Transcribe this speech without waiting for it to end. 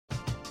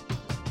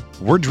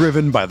We're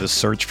driven by the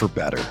search for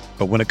better.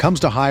 But when it comes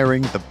to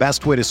hiring, the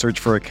best way to search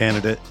for a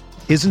candidate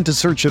isn't to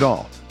search at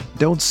all.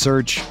 Don't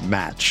search,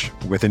 match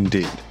with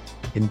Indeed.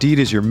 Indeed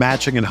is your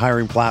matching and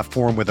hiring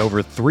platform with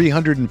over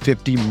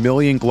 350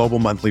 million global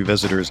monthly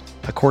visitors,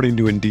 according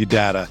to Indeed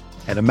data,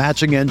 and a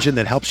matching engine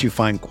that helps you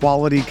find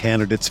quality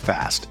candidates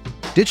fast.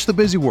 Ditch the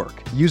busy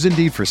work. Use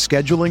Indeed for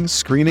scheduling,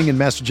 screening, and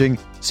messaging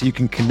so you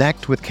can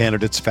connect with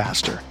candidates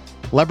faster.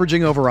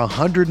 Leveraging over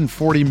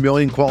 140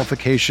 million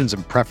qualifications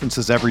and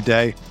preferences every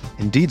day,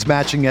 Indeed's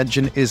matching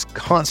engine is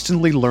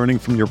constantly learning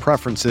from your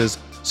preferences,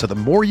 so the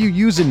more you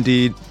use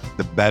Indeed,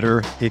 the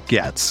better it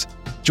gets.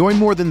 Join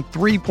more than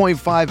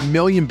 3.5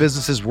 million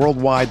businesses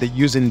worldwide that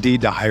use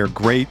Indeed to hire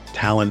great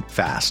talent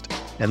fast.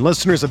 And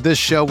listeners of this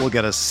show will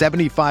get a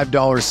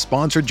 $75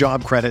 sponsored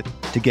job credit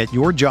to get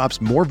your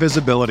jobs more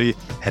visibility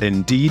at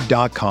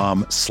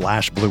Indeed.com/Blue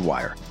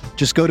Wire.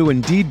 Just go to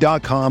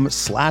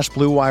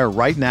Indeed.com/Blue Wire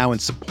right now and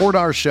support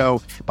our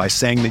show by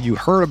saying that you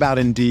heard about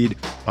Indeed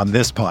on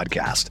this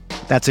podcast.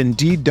 That's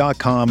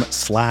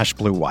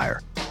Indeed.com/Blue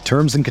Wire.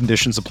 Terms and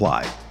conditions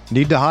apply.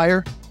 Need to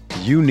hire?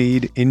 You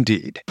need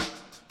Indeed.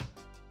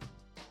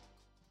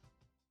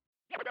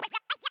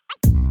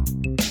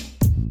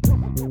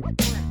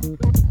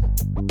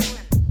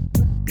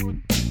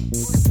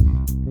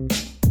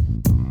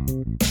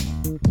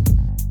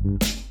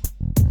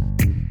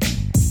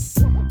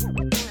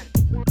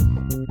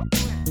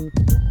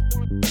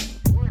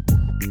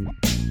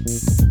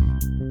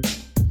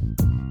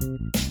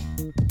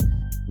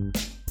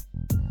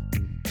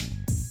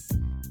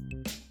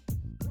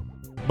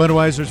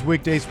 Budweiser's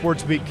weekday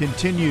sports beat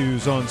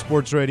continues on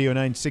Sports Radio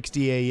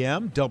 960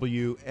 AM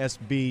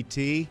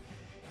WSBT.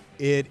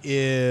 It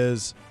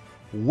is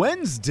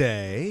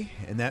Wednesday,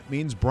 and that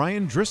means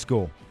Brian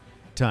Driscoll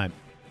time.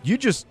 You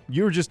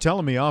were just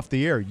telling me off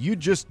the air, you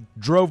just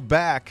drove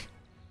back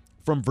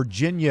from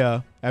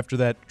Virginia after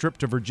that trip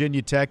to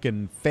Virginia Tech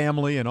and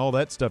family and all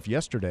that stuff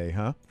yesterday,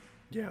 huh?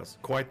 Yes,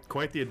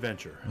 quite the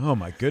adventure. Oh,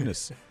 my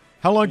goodness.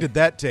 How long did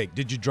that take?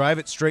 Did you drive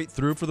it straight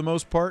through for the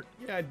most part?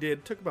 Yeah, I did.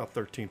 It took about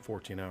 13,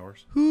 14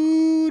 hours.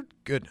 Ooh,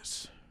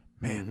 goodness.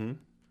 Man. Mm-hmm.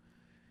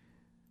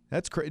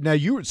 That's crazy. Now,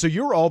 you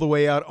were all the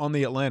way out on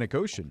the Atlantic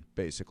Ocean,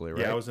 basically, right?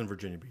 Yeah, I was in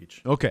Virginia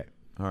Beach. Okay.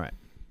 All right.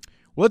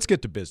 Well, let's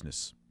get to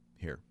business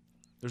here.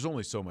 There's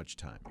only so much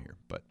time here,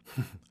 but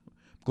I'm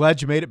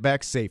glad you made it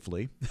back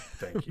safely.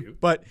 Thank you.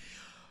 But,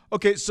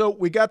 okay, so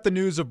we got the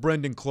news of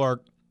Brendan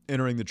Clark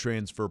entering the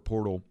transfer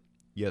portal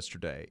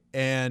yesterday.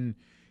 And,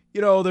 you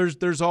know,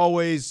 there's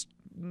always,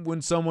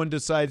 when someone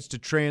decides to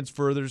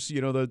transfer, there's,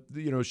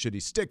 should he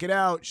stick it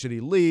out? Should he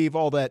leave?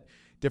 All that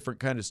different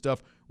kind of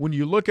stuff. When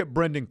you look at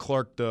Brendan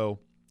Clark, though,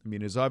 I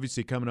mean, he's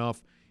obviously coming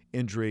off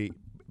injury,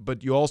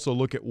 but you also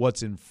look at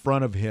what's in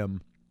front of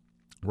him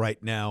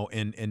right now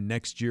and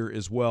next year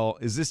as well.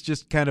 Is this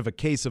just kind of a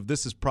case of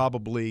this is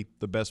probably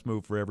the best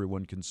move for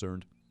everyone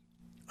concerned?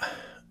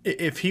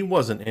 If he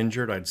wasn't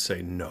injured, I'd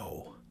say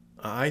no.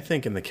 I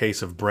think in the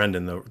case of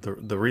Brendan,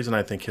 the reason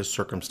I think his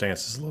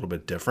circumstance is a little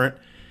bit different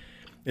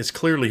is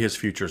clearly his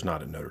future is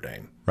not at Notre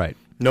Dame. Right.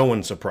 No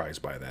one's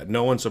surprised by that.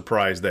 No one's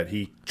surprised that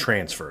he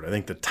transferred. I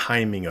think the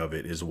timing of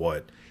it is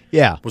what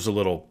was a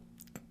little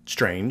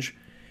strange,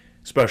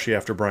 especially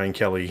after Brian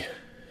Kelly,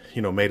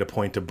 made a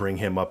point to bring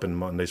him up in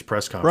Monday's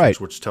press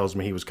conference, which tells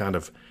me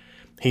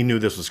he knew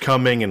this was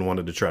coming and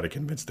wanted to try to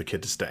convince the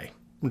kid to stay,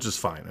 which is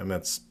fine. I mean,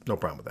 that's no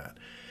problem with that.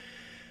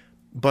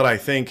 But I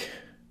think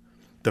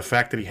the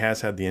fact that he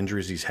has had the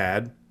injuries he's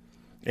had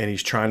and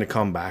he's trying to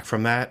come back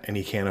from that and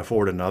he can't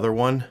afford another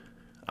one,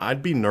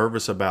 I'd be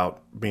nervous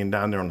about being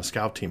down there on the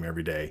scout team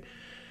every day,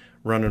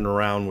 running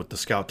around with the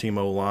scout team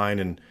O-line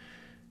and,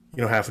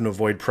 having to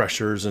avoid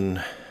pressures.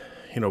 And,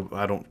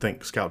 I don't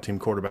think scout team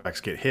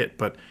quarterbacks get hit,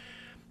 but,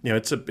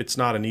 it's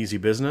not an easy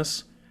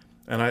business.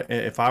 And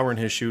if I were in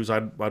his shoes,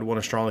 I'd want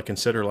to strongly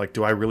consider,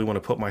 do I really want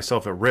to put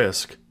myself at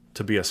risk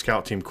to be a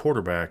scout team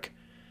quarterback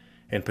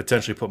and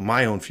potentially put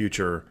my own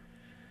future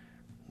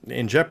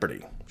in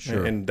jeopardy?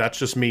 Sure. And that's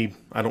just me.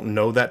 I don't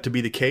know that to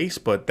be the case,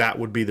 but that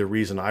would be the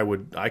reason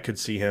I could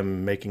see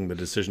him making the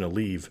decision to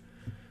leave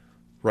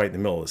right in the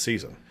middle of the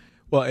season.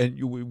 Well,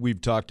 and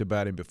we've talked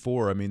about him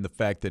before. I mean, the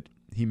fact that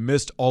he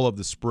missed all of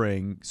the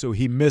spring, so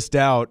he missed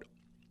out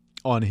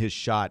on his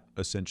shot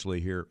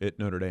essentially here at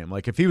Notre Dame.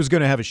 If he was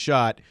going to have a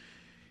shot,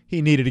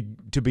 he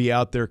needed to be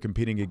out there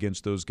competing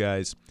against those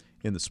guys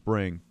in the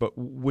spring. But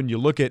when you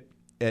look at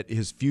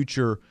his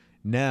future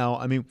now,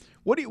 I mean,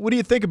 what do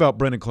you think about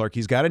Brendan Clark?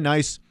 He's got a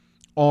nice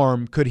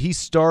arm. Could he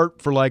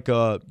start for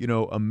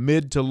a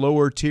mid to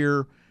lower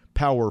tier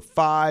Power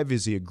 5?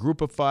 Is he a Group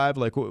of 5?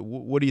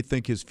 What do you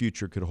think his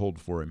future could hold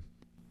for him?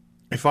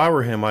 If I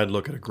were him, I'd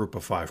look at a Group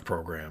of 5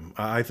 program.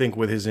 I think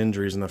with his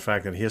injuries and the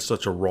fact that he is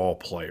such a raw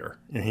player,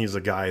 and he's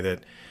a guy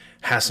that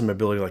has some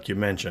ability, like you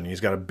mentioned.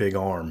 He's got a big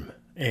arm,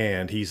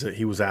 and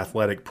he was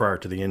athletic prior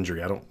to the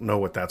injury. I don't know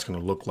what that's going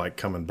to look like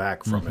coming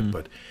back from it,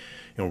 but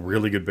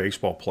really good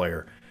baseball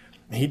player.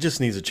 He just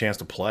needs a chance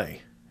to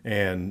play.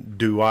 And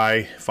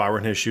if I were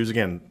in his shoes,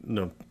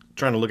 again,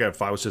 trying to look at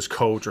if I was his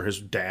coach or his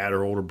dad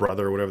or older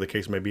brother or whatever the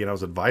case may be, and I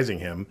was advising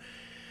him,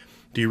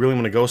 Do you really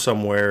want to go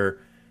somewhere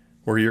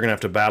where you're going to have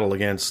to battle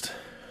against,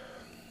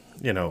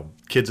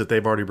 kids that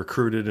they've already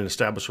recruited and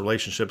established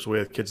relationships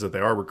with, kids that they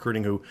are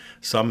recruiting who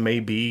some may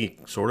be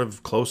sort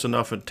of close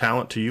enough in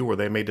talent to you where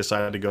they may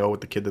decide to go with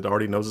the kid that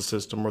already knows the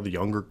system or the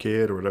younger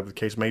kid or whatever the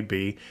case may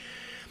be.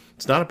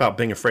 It's not about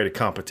being afraid of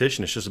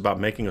competition. It's just about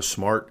making a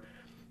smart,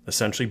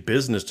 essentially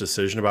business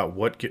decision about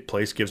what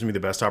place gives me the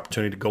best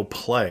opportunity to go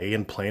play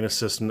and play in a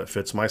system that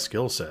fits my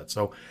skill set.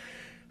 So,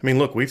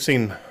 look, we've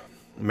seen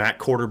MAC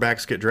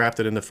quarterbacks get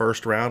drafted in the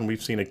first round.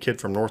 We've seen a kid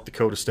from North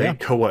Dakota State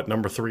go,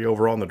 number 3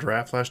 overall in the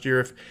draft last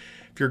year. If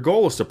your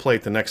goal is to play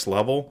at the next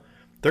level,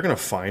 they're going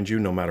to find you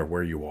no matter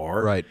where you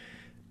are. Right.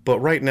 But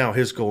right now,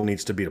 his goal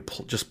needs to be to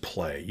just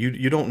play.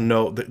 You don't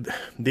know.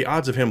 The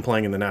odds of him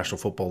playing in the National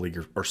Football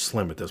League are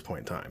slim at this point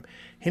in time.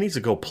 He needs to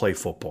go play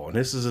football, and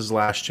this is his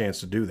last chance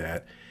to do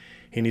that.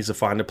 He needs to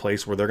find a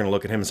place where they're going to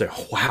look at him and say,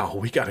 wow,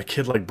 we got a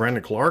kid like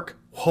Brandon Clark?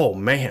 Oh,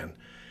 man.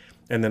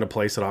 And then a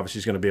place that obviously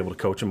is going to be able to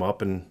coach him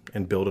up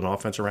and build an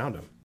offense around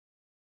him.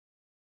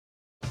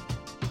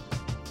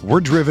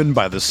 We're driven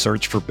by the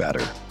search for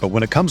better. But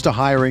when it comes to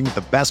hiring,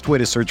 the best way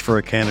to search for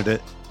a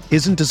candidate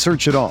isn't to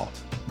search at all.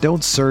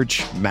 Don't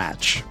search,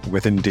 match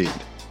with Indeed.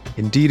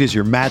 Indeed is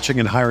your matching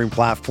and hiring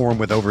platform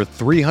with over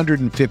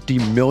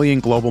 350 million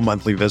global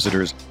monthly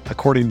visitors,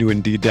 according to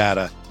Indeed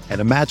data, and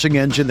a matching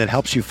engine that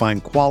helps you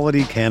find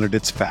quality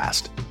candidates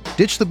fast.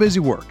 Ditch the busy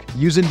work.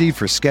 Use Indeed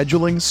for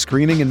scheduling,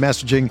 screening, and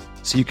messaging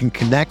so you can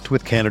connect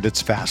with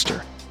candidates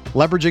faster.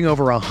 Leveraging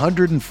over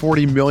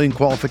 140 million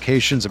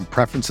qualifications and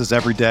preferences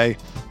every day,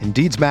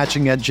 Indeed's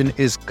matching engine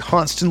is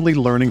constantly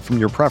learning from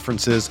your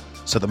preferences,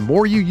 so the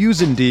more you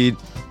use Indeed,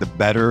 the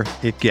better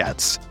it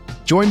gets.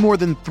 Join more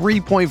than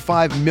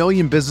 3.5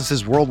 million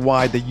businesses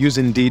worldwide that use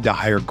Indeed to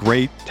hire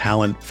great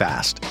talent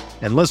fast.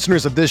 And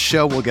listeners of this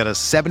show will get a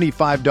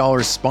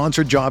 $75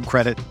 sponsored job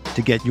credit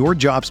to get your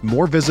jobs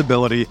more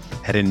visibility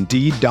at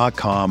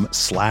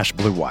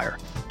Indeed.com/Blue Wire.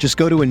 Just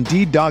go to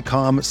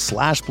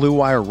Indeed.com/Blue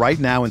Wire right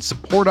now and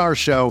support our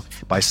show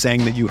by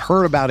saying that you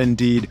heard about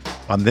Indeed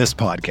on this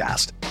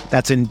podcast.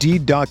 That's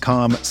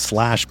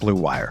Indeed.com/Blue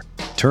Wire.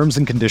 Terms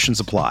and conditions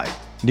apply.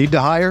 Need to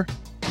hire?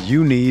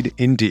 You need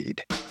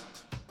Indeed.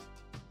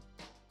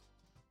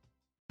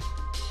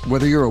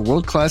 Whether you're a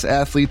world-class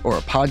athlete or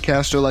a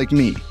podcaster like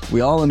me,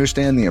 we all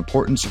understand the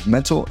importance of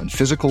mental and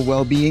physical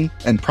well-being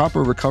and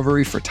proper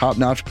recovery for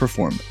top-notch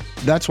performance.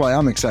 That's why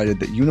I'm excited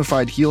that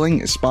Unified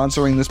Healing is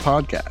sponsoring this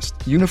podcast.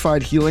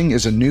 Unified Healing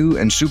is a new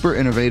and super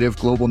innovative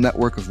global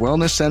network of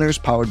wellness centers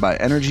powered by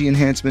Energy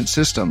Enhancement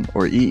System,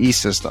 or EE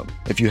System.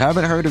 If you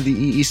haven't heard of the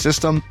EE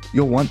System,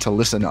 you'll want to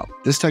listen up.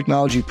 This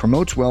technology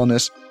promotes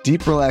wellness,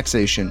 deep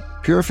relaxation,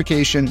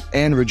 purification,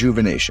 and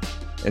rejuvenation.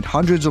 At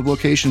hundreds of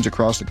locations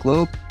across the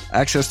globe,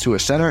 access to a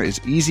center is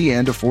easy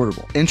and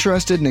affordable.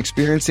 Interested in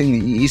experiencing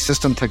the EE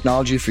System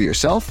technology for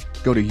yourself?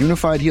 Go to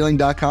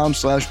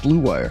unifiedhealing.com/Blue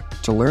Wire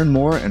to learn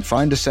more and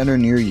find a center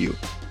near you.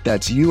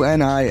 That's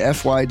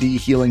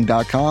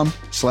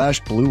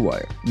UNIFYDhealing.com/Blue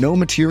Wire. No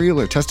material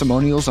or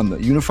testimonials on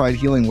the Unified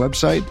Healing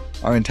website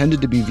are intended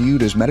to be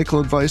viewed as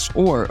medical advice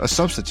or a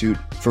substitute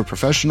for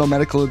professional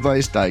medical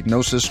advice,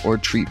 diagnosis, or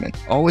treatment.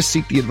 Always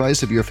seek the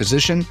advice of your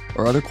physician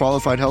or other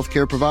qualified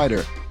healthcare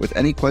provider with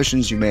any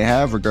questions you may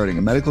have regarding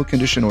a medical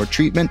condition or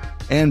treatment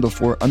and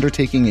before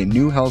undertaking a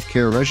new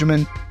healthcare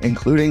regimen,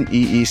 including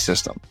EE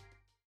System.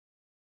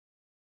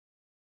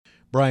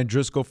 Brian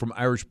Driscoll from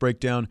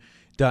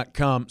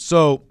IrishBreakdown.com.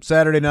 So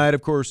Saturday night,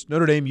 of course,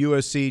 Notre Dame,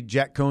 USC,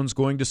 Jack Cohn's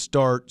going to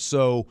start.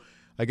 So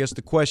I guess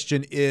the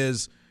question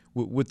is,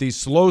 with these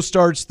slow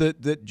starts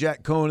that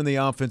Jack Cohn and the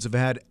offense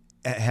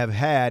have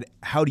had,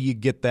 how do you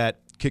get that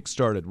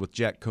kick-started with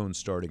Jack Cohn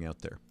starting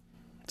out there?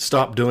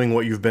 Stop doing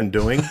what you've been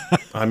doing.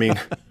 I mean,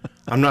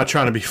 I'm not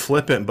trying to be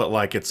flippant, but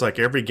it's like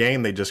every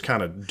game they just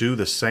kind of do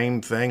the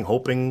same thing,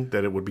 hoping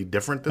that it would be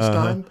different this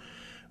time,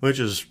 which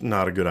is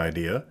not a good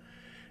idea.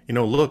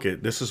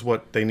 This is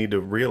what they need to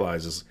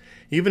realize is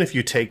even if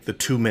you take the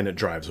 2-minute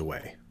drives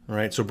away,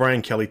 right? So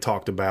Brian Kelly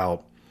talked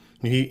about,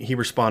 he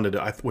responded,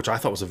 which I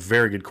thought was a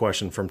very good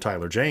question from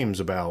Tyler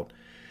James about,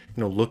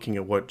 looking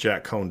at what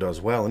Jack Cohn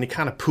does well. And he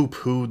kind of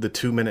poo-pooed the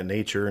 2-minute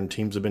nature, and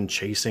teams have been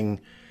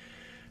chasing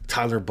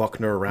Tyler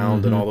Buckner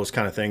around and all those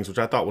kind of things, which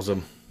I thought was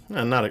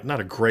not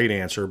a great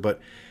answer, but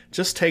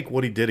just take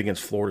what he did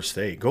against Florida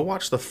State. Go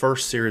watch the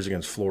first series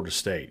against Florida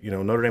State.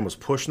 Notre Dame was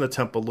pushing the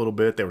tempo a little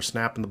bit. They were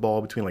snapping the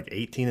ball between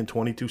 18 and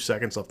 22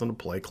 seconds left on the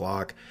play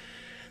clock.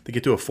 They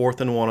get to a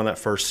 4th and 1 on that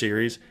first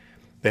series.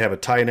 They have a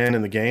tight end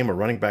in the game, a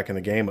running back in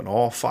the game, and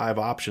all 5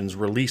 options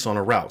release on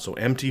a route. So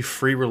empty,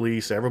 free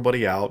release,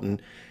 everybody out,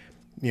 and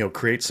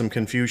create some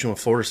confusion with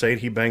Florida State.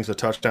 He bangs a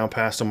touchdown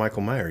pass to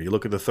Michael Mayer. You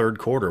look at the third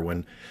quarter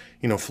when,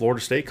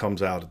 Florida State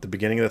comes out at the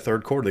beginning of the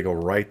third quarter. They go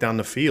right down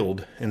the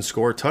field and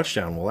score a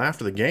touchdown. Well,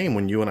 after the game,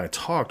 when you and I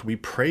talked, we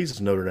praised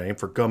Notre Dame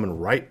for coming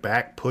right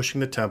back, pushing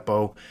the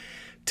tempo,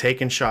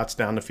 taking shots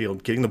down the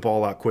field, getting the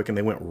ball out quick, and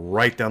they went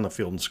right down the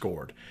field and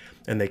scored.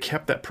 And they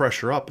kept that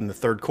pressure up in the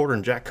third quarter,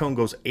 and Jack Cohn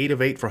goes 8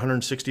 of 8 for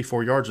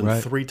 164 yards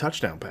and 3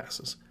 touchdown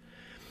passes.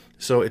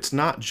 So it's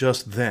not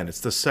just then. It's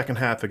the second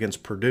half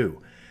against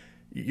Purdue.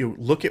 You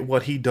look at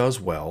what he does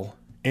well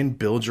and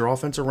build your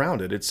offense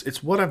around it.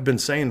 It's what I've been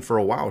saying for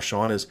a while,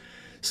 Sean, is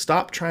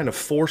stop trying to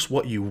force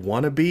what you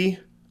want to be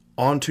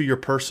onto your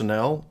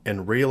personnel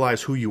and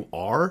realize who you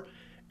are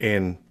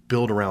and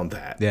build around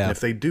that. Yeah. And if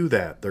they do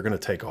that, they're going to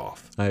take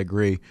off. I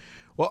agree.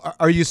 Well,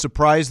 are you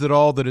surprised at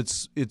all that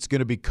it's going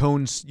to be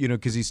Cone's,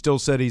 because he still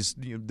said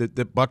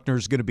that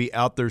Buckner's going to be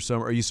out there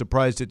somewhere. Are you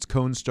surprised it's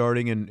Cone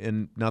starting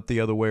and not the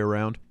other way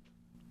around?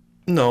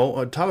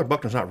 No, Tyler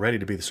Buckner's not ready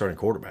to be the starting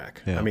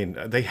quarterback. Yeah. I mean,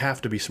 they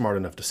have to be smart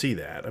enough to see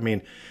that. I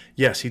mean,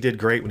 yes, he did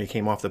great when he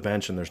came off the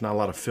bench, and there's not a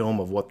lot of film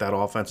of what that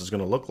offense is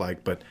going to look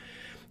like, but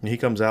he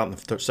comes out in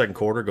the second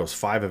quarter, goes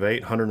 5 of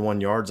 8, 101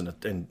 yards,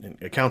 and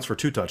accounts for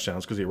 2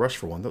 touchdowns because he rushed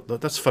for 1.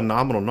 That's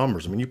phenomenal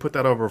numbers. I mean, you put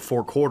that over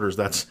 4 quarters,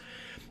 that's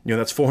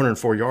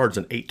 404 yards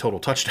and 8 total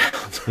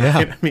touchdowns.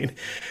 Right? Yeah. I mean,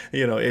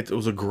 it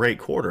was a great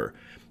quarter.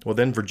 Well,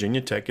 then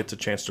Virginia Tech gets a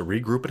chance to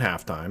regroup at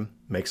halftime,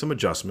 make some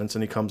adjustments,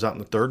 and he comes out in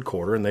the third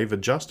quarter, and they've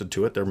adjusted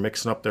to it. They're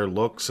mixing up their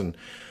looks and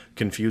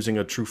confusing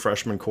a true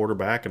freshman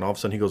quarterback, and all of a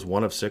sudden he goes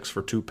 1 of 6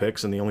 for 2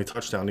 picks, and the only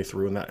touchdown he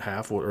threw in that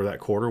half or that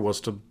quarter was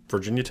to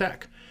Virginia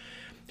Tech.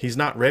 He's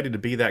not ready to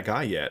be that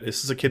guy yet.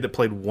 This is a kid that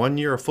played 1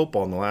 year of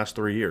football in the last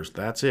 3 years.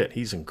 That's it.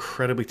 He's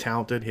incredibly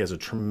talented. He has a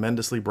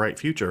tremendously bright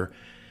future,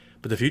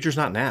 but the future's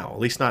not now, at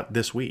least not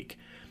this week.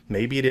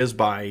 Maybe it is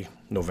by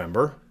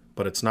November,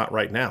 but it's not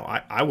right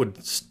now. I would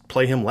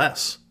play him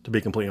less, to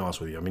be completely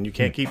honest with you. I mean, you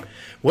can't keep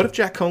 – what if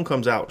Jack Cohn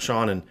comes out,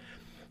 Sean, and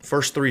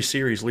first 3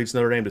 series leads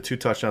Notre Dame to 2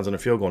 touchdowns and a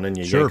field goal, and then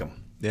you yank him?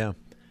 Yeah.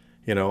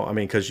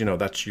 Because,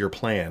 that's your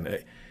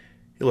plan.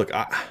 Look,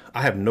 I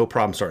have no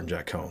problem starting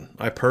Jack Cohn.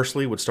 I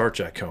personally would start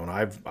Jack Cohn.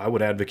 I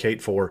would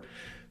advocate for,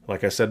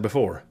 like I said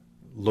before,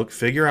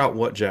 figure out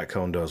what Jack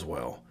Cohn does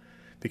well.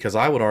 Because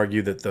I would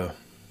argue that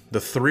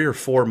the 3 or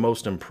 4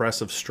 most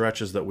impressive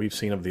stretches that we've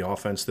seen of the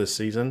offense this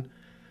season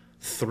 –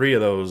 3 of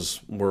those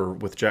were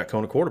with Jack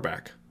Cohn at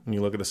quarterback. When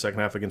you look at the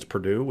second half against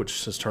Purdue,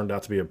 which has turned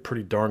out to be a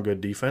pretty darn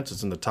good defense,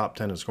 it's in the top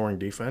 10 in scoring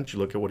defense. You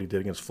look at what he did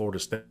against Florida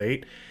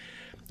State,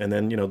 and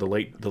then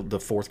the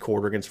fourth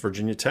quarter against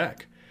Virginia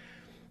Tech.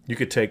 You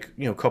could take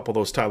a couple of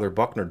those Tyler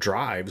Buckner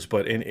drives,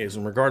 but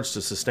in regards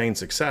to sustained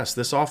success,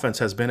 this offense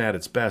has been at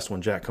its best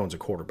when Jack Cohn's a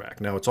quarterback.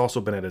 Now it's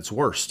also been at its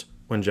worst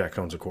when Jack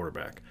Cohn's a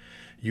quarterback.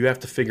 You have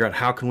to figure out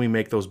how can we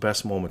make those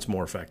best moments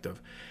more effective.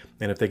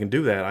 And if they can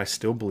do that, I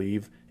still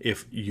believe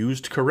if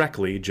used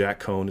correctly,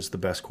 Jack Cohn is the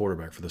best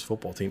quarterback for this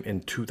football team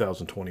in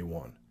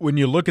 2021. When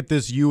you look at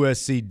this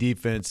USC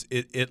defense,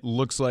 it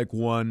looks like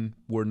one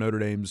where Notre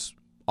Dame's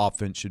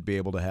offense should be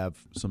able to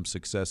have some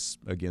success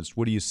against.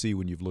 What do you see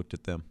when you've looked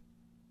at them?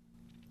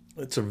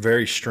 It's a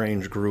very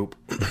strange group.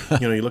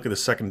 You look at the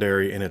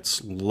secondary, and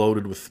it's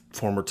loaded with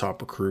former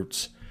top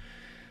recruits,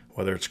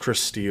 whether it's Chris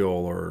Steele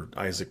or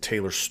Isaac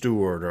Taylor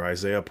Stewart or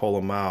Isaiah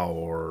Polamau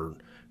or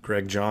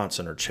Greg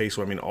Johnson or Chase.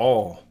 I mean,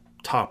 all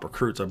top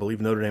recruits. I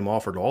believe Notre Dame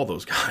offered all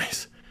those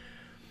guys,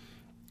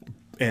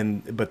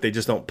 but they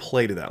just don't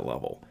play to that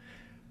level.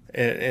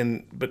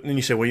 But then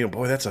you say, well,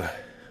 boy, that's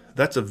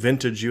a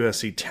vintage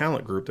USC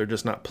talent group. They're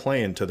just not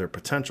playing to their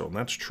potential, and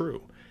that's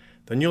true.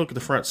 Then you look at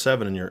the front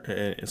 7, and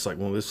it's like,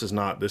 well, this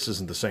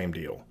isn't the same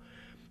deal.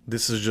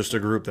 This is just a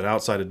group that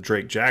outside of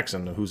Drake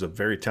Jackson, who's a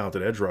very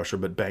talented edge rusher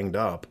but banged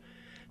up,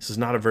 this is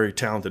not a very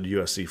talented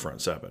USC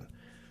front 7.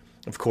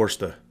 Of course,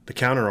 the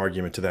counter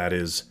argument to that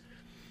is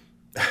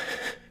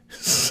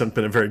this hasn't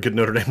been a very good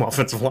Notre Dame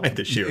offensive line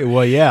this year.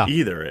 Well, yeah.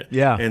 Either.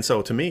 Yeah. And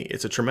so to me,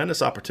 it's a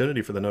tremendous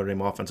opportunity for the Notre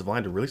Dame offensive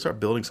line to really start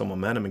building some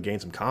momentum and gain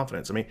some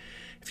confidence. I mean,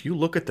 if you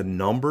look at the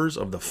numbers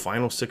of the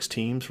final 6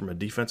 teams from a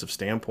defensive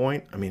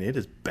standpoint, I mean, it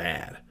is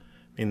bad.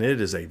 I mean, it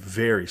is a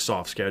very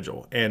soft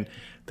schedule. And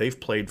they've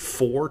played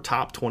 4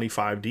 top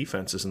 25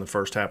 defenses in the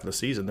first half of the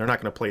season. They're not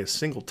going to play a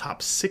single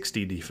top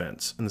 60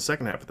 defense in the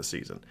second half of the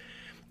season.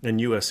 And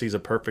USC is a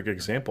perfect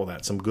example of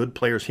that. Some good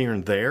players here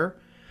and there,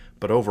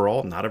 but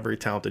overall not a very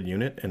talented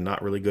unit and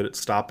not really good at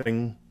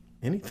stopping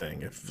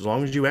anything. As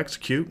long as you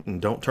execute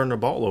and don't turn the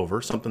ball over,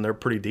 something they're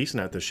pretty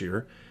decent at this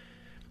year,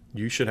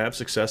 you should have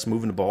success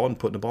moving the ball and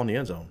putting the ball in the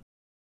end zone.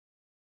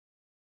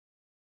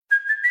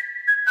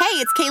 Hey,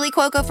 it's Kaylee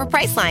Cuoco for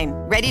Priceline.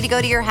 Ready to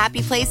go to your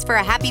happy place for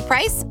a happy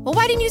price? Well,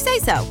 why didn't you say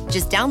so?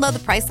 Just download the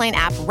Priceline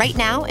app right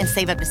now and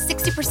save up to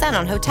 60%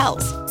 on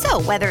hotels.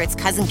 So whether it's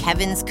Cousin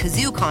Kevin's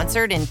Kazoo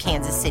Concert in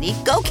Kansas City,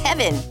 go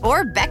Kevin,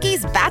 or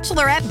Becky's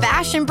Bachelorette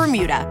Bash in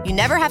Bermuda, you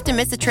never have to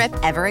miss a trip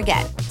ever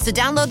again. So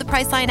download the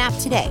Priceline app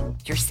today.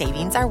 Your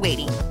savings are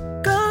waiting.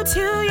 Go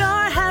to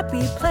your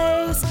happy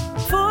place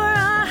for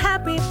a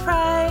happy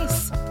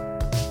price.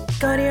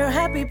 Go to your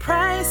happy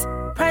price,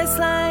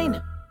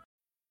 Priceline.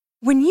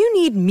 When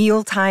you need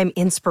mealtime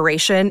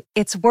inspiration,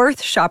 it's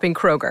worth shopping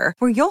Kroger,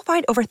 where you'll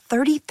find over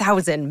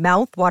 30,000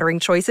 mouth-watering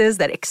choices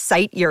that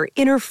excite your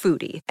inner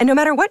foodie. And no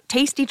matter what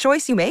tasty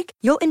choice you make,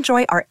 you'll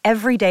enjoy our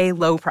everyday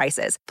low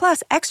prices,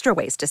 plus extra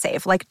ways to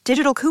save, like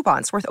digital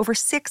coupons worth over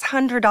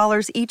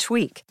 $600 each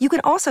week. You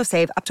can also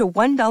save up to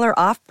 $1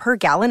 off per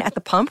gallon at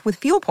the pump with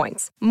fuel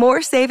points.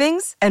 More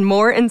savings and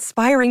more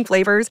inspiring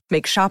flavors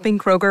make shopping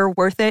Kroger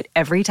worth it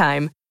every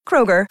time.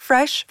 Kroger,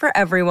 fresh for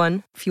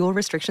everyone. Fuel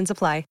restrictions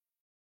apply.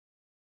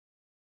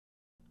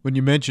 When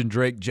you mentioned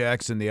Drake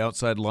Jackson, the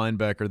outside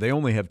linebacker, they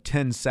only have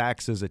 10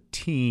 sacks as a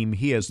team.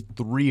 He has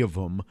 3 of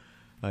them.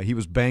 He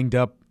was banged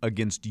up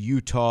against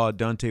Utah.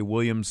 Dante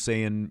Williams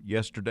saying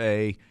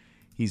yesterday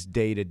he's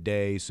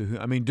day-to-day. So,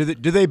 I mean, do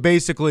they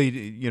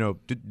basically,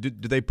 do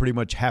they pretty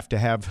much have to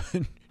have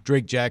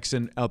Drake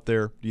Jackson out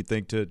there, do you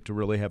think, to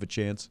really have a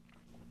chance?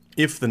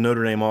 If the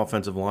Notre Dame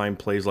offensive line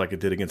plays like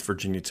it did against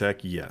Virginia Tech,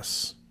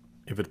 yes.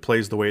 If it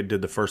plays the way it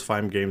did the first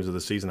 5 games of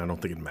the season, I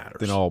don't think it matters.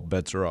 Then all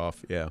bets are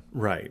off, yeah.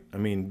 Right. I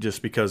mean,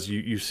 just because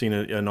you've seen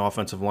an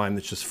offensive line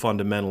that's just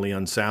fundamentally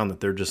unsound, that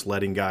they're just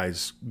letting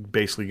guys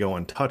basically go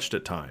untouched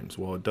at times.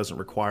 Well, it doesn't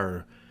require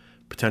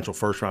a potential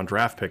first-round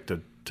draft pick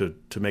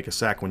to make a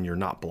sack when you're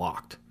not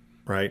blocked,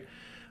 right?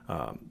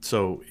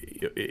 So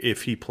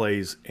if he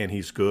plays and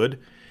he's good,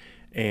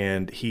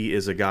 and he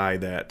is a guy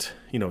that,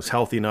 is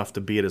healthy enough to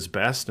be at his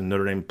best, and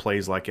Notre Dame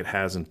plays like it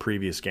has in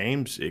previous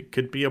games, it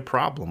could be a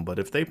problem. But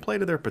if they play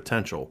to their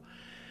potential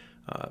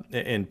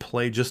and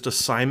play just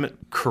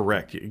assignment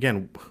correct,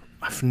 again,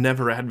 I've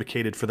never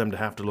advocated for them to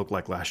have to look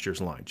like last year's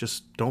line.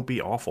 Just don't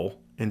be awful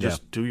and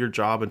just do your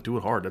job and do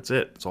it hard. That's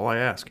it. That's all I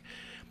ask.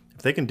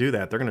 If they can do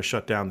that, they're going to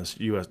shut down this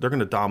they're going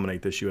to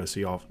dominate this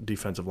USC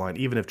defensive line,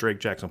 even if Drake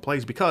Jackson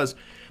plays, because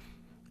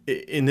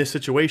in this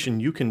situation,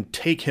 you can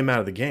take him out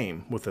of the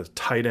game with a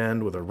tight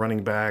end, with a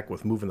running back,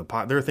 with moving the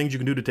pot. There are things you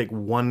can do to take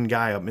one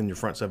guy up in your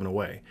front 7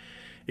 away.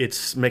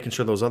 It's making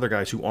sure those other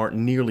guys who aren't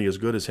nearly as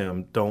good as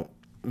him don't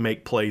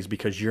make plays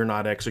because you're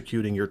not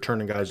executing, you're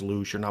turning guys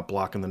loose, you're not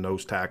blocking the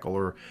nose tackle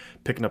or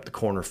picking up the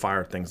corner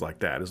fire, things like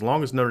that. As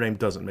long as Notre Dame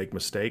doesn't make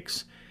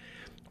mistakes,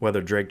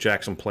 whether Drake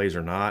Jackson plays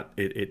or not,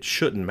 it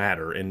shouldn't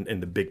matter in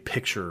the big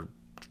picture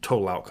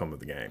total outcome of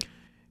the game.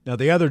 Now,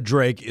 the other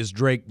Drake is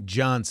Drake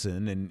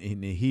Johnson, and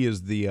he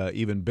is the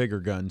even bigger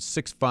gun,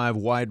 6'5",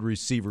 wide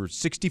receiver,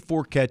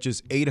 64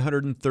 catches,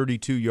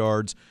 832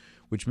 yards,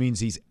 which means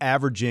he's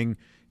averaging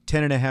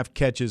 10.5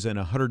 catches and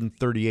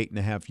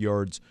 138.5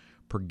 yards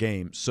per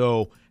game.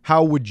 So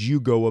how would you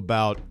go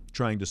about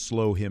trying to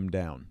slow him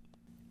down?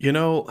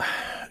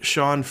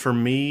 Sean, for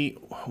me,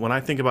 when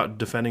I think about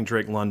defending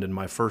Drake London,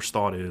 my first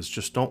thought is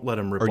just don't let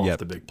him rip off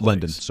the big plays.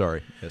 London,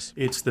 sorry. Yes.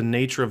 It's the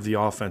nature of the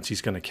offense.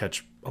 He's going to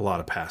catch a lot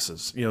of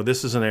passes.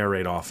 This is an air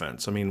raid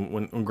offense. I mean,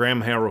 when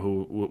Graham Harrell,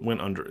 who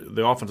went under,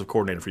 the offensive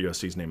coordinator for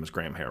USC's name is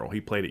Graham Harrell.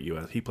 He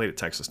played at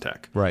Texas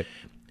Tech. Right.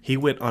 He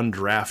went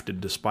undrafted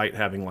despite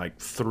having like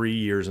 3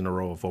 years in a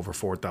row of over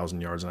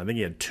 4,000 yards, and I think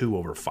he had 2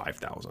 over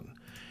 5,000.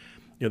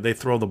 They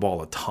throw the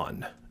ball a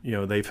ton.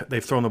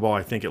 They've thrown the ball,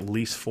 I think, at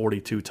least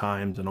 42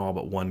 times in all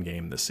but one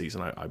game this season,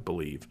 I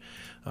believe.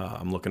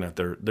 I'm looking at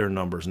their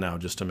numbers now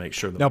just to make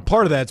sure. Now,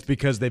 part of that's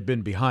because they've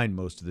been behind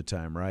most of the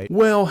time, right?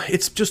 Well,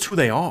 it's just who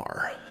they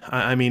are.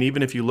 I mean,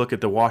 even if you look at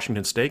the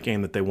Washington State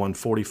game that they won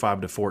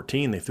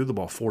 45-14, they threw the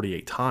ball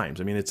 48 times.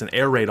 I mean, it's an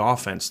air raid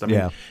offense. I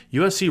mean,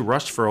 USC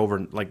rushed for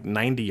over like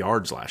 90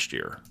 yards last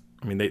year.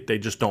 I mean, they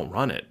just don't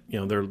run it.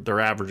 They're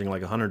averaging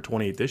like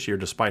 128 this year,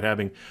 despite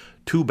having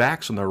 2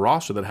 backs on their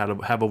roster that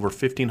have over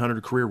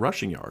 1,500 career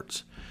rushing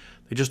yards.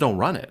 They just don't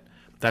run it.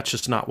 That's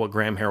just not what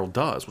Graham Harrell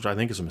does, which I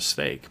think is a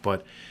mistake.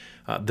 But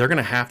they're going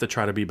to have to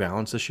try to be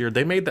balanced this year.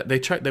 They made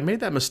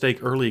that mistake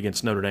early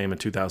against Notre Dame in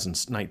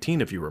 2019,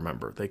 if you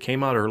remember. They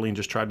came out early and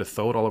just tried to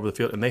throw it all over the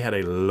field, and they had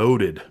a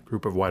loaded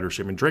group of wide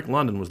receivers. I mean, Drake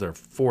London was their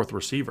 4th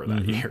receiver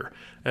that year.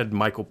 They had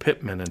Michael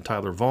Pittman and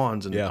Tyler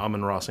Vaughns and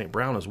Amon-Ra St.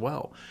 Brown as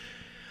well.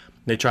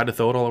 They tried to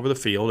throw it all over the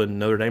field, and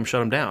Notre Dame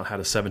shut them down, had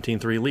a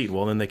 17-3 lead.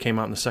 Well, then they came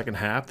out in the second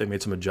half. They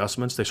made some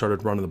adjustments. They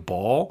started running the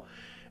ball,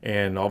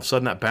 and all of a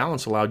sudden that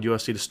balance allowed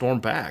USC to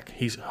storm back.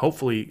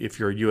 Hopefully, if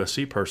you're a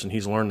USC person,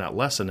 he's learned that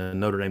lesson, and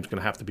Notre Dame's going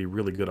to have to be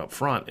really good up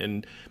front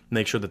and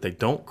make sure that they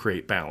don't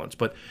create balance.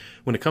 But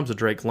when it comes to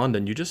Drake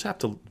London, you just have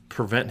to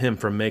prevent him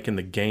from making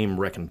the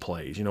game-wrecking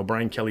plays.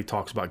 Brian Kelly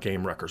talks about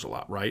game wreckers a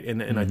lot, right?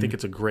 And I think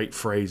it's a great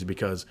phrase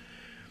because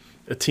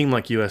a team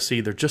like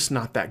USC, they're just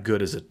not that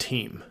good as a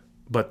team.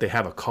 But they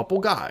have a couple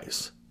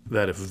guys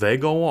that if they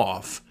go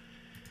off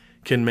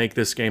can make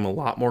this game a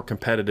lot more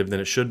competitive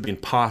than it should be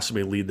and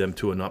possibly lead them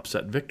to an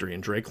upset victory.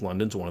 And Drake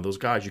London's one of those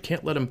guys. You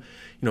can't let him,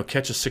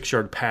 catch a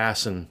 6-yard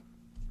pass and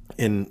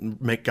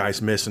make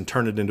guys miss and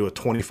turn it into a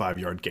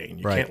 25-yard gain.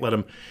 You can't let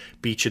him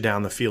beat you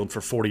down the field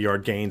for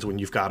 40-yard gains when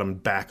you've got him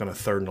back on a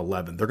 3rd and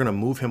 11. They're going to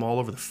move him all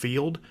over the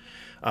field.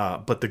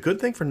 But the good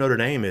thing for Notre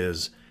Dame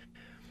is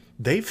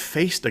they've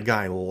faced a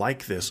guy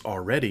like this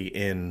already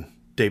in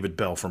David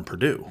Bell from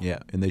Purdue. Yeah,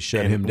 and they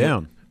shut him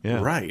down.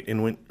 Yeah. Right.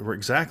 And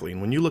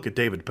when you look at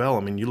David Bell,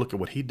 I mean, you look at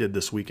what he did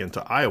this weekend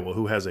to Iowa,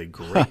 who has a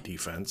great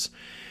defense,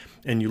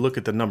 and you look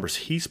at the numbers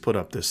he's put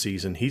up this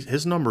season,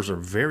 his numbers are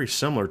very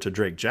similar to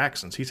Drake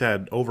Jackson's. He's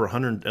had over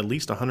at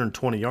least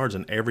 120 yards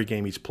in every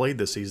game he's played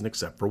this season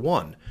except for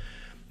one.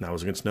 And that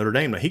was against Notre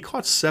Dame. Now, he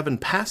caught 7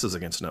 passes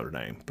against Notre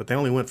Dame, but they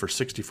only went for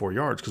 64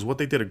 yards because what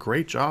they did a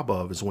great job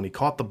of is when he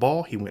caught the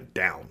ball, he went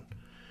down.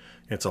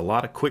 It's a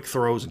lot of quick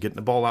throws and getting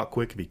the ball out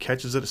quick. If he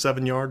catches it at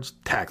 7 yards,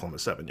 tackle him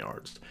at 7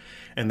 yards.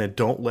 And then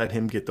don't let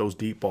him get those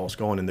deep balls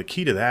going. And the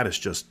key to that is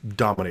just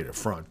dominate up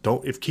front.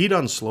 If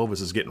Keaton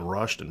Slovis is getting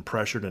rushed and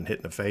pressured and hit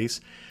in the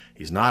face,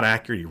 He's not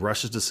accurate. He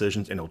rushes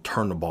decisions, and he'll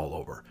turn the ball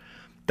over.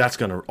 That's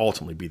going to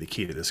ultimately be the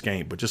key to this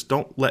game. But just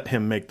don't let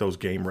him make those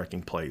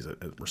game-wrecking plays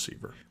at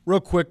receiver. Real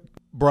quick,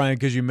 Brian,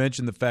 because you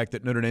mentioned the fact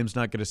that Notre Dame's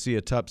not going to see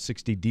a top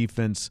 60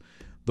 defense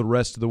the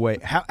rest of the way.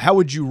 How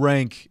would you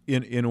rank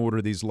in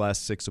order these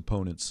last 6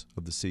 opponents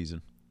of the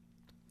season?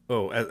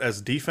 Oh,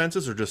 as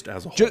defenses or just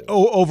as a whole? Just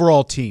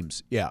overall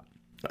teams, yeah.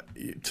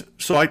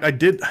 So I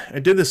did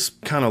this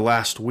kind of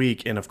last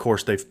week, and of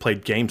course they've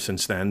played games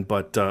since then.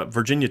 But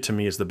Virginia to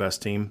me is the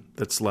best team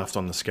that's left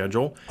on the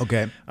schedule.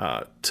 Okay.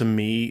 To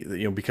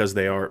me, because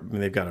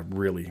they've got a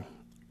really,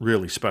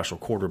 really special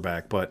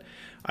quarterback. But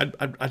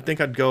I think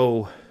I'd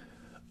go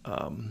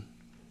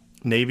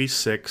Navy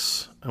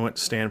 6. I went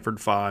Stanford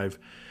 5,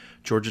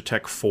 Georgia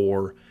Tech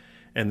 4.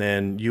 And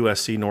then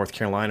USC, North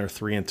Carolina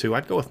 3 and 2.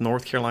 I'd go with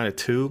North Carolina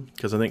 2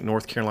 because I think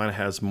North Carolina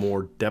has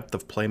more depth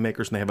of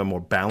playmakers and they have a more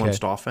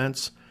balanced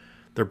offense.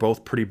 They're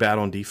both pretty bad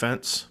on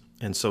defense.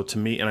 And so to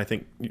me, and I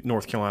think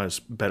North Carolina's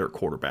better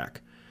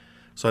quarterback.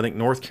 So I think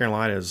North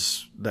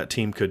Carolina's, that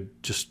team could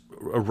just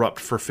erupt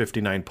for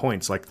 59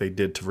 points like they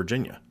did to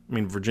Virginia. I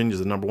mean, Virginia's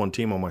the number 1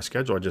 team on my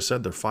schedule. I just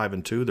said they're 5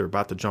 and 2. They're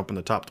about to jump in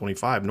the top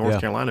 25.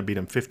 North Carolina beat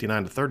them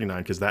 59-39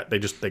 because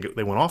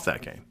they went off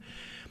that game.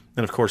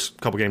 And, of course, a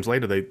couple games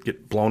later, they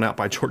get blown out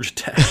by Georgia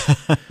Tech.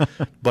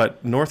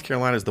 But North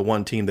Carolina is the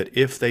one team that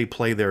if they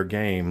play their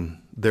game,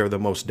 they're the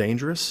most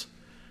dangerous,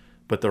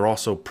 but they're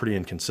also pretty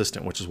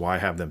inconsistent, which is why I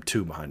have them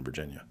 2 behind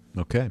Virginia.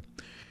 Okay.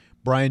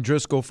 Brian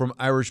Driscoll from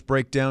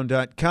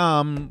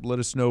IrishBreakdown.com. Let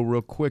us know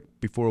real quick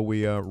before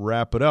we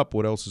wrap it up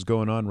what else is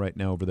going on right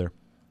now over there.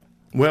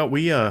 Well,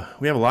 we have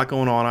a lot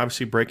going on,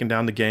 obviously breaking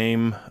down the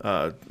game,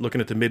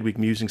 looking at the midweek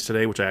musings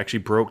today, which I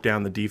actually broke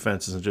down the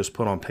defenses and just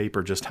put on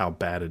paper just how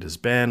bad it has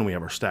been. We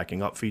have our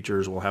stacking up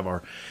features. We'll have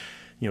our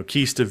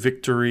keys to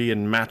victory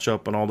and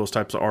matchup and all those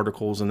types of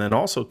articles. And then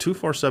also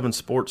 247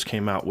 Sports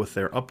came out with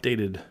their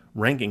updated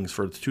rankings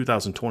for the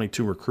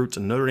 2022 recruits.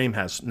 And Notre Dame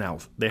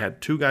they had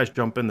 2 guys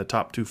jump in the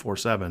top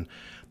 247.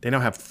 They now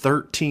have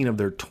 13 of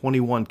their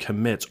 21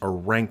 commits are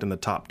ranked in the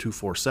top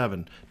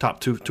 247,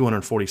 top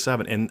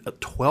 247, and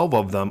 12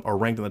 of them are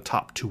ranked in the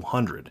top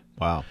 200.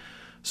 Wow.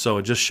 So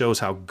it just shows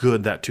how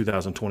good that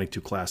 2022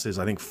 class is.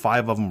 I think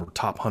 5 of them were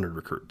top 100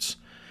 recruits.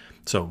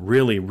 So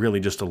really, really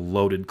just a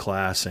loaded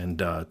class. And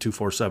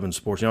 247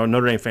 Sports,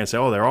 Notre Dame fans say,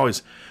 oh, they're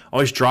always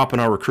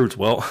dropping our recruits.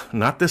 Well,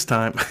 not this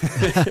time.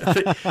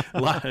 a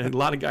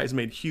lot of guys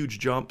made huge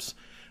jumps.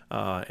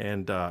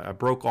 And I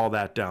broke all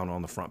that down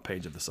on the front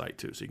page of the site,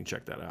 too, so you can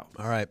check that out.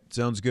 All right.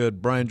 Sounds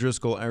good. Brian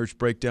Driscoll,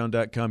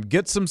 IrishBreakdown.com.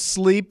 Get some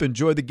sleep.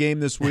 Enjoy the game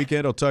this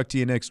weekend. I'll talk to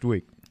you next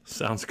week.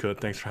 Sounds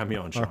good. Thanks for having me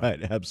on, Sean. All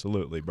right.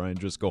 Absolutely. Brian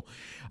Driscoll,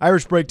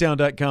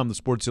 IrishBreakdown.com, the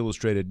Sports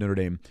Illustrated Notre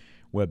Dame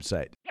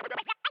website.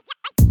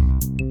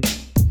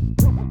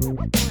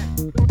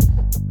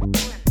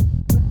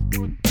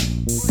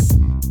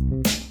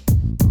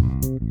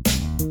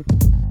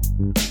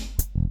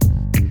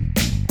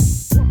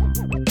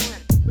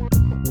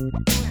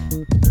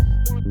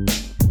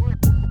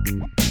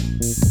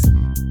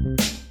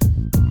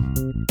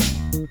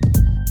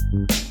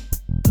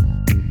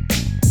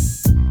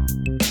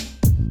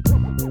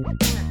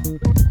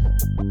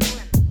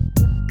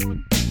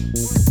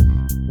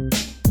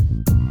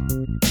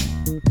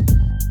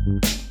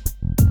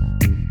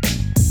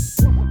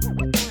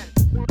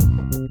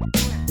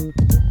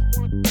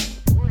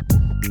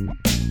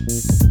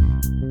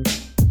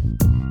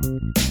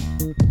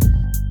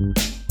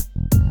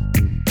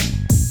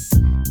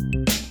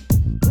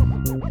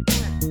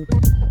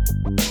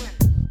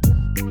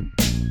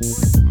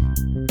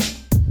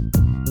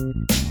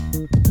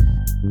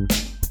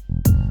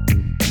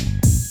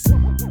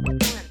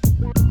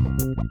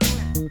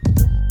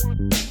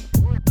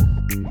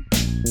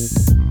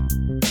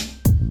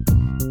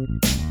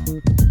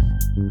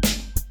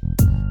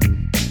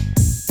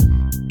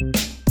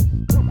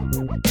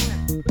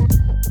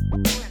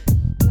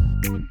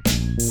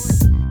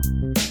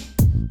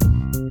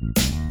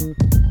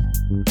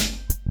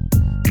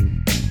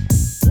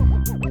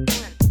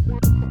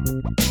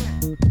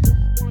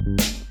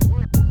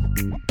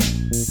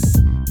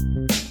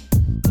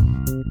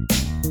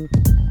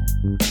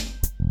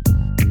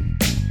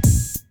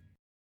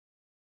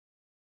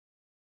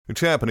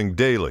 It's happening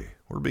daily.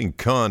 We're being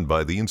conned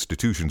by the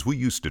institutions we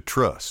used to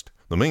trust.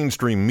 The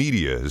mainstream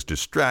media is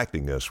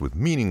distracting us with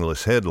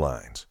meaningless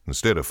headlines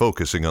instead of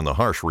focusing on the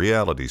harsh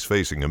realities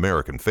facing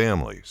American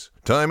families.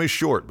 Time is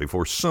short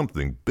before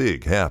something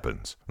big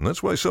happens, and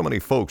that's why so many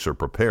folks are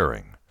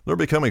preparing. They're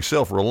becoming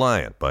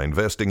self-reliant by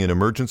investing in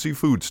emergency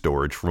food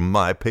storage from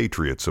My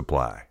Patriot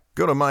Supply.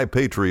 Go to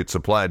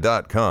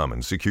MyPatriotSupply.com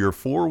and secure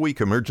 4-week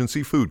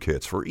emergency food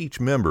kits for each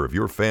member of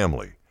your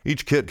family.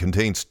 Each kit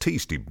contains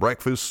tasty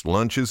breakfasts,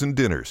 lunches, and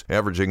dinners,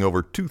 averaging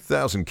over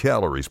 2,000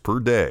 calories per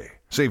day.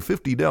 Save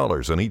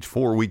 $50 on each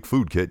 4-week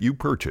food kit you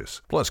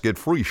purchase, plus get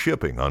free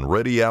shipping on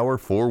Ready Hour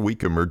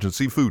 4-week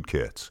emergency food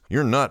kits.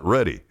 You're not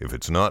ready if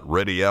it's not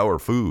Ready Hour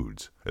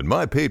Foods. At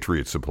My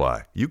Patriot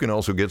Supply, you can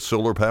also get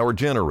solar power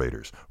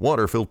generators,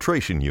 water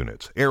filtration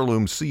units,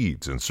 heirloom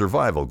seeds, and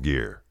survival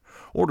gear.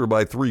 Order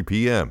by 3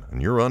 p.m.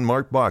 and your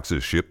unmarked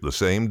boxes ship the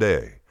same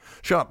day.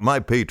 Shop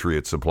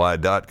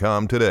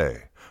MyPatriotSupply.com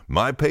today.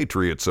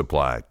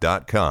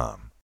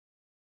 MyPatriotSupply.com.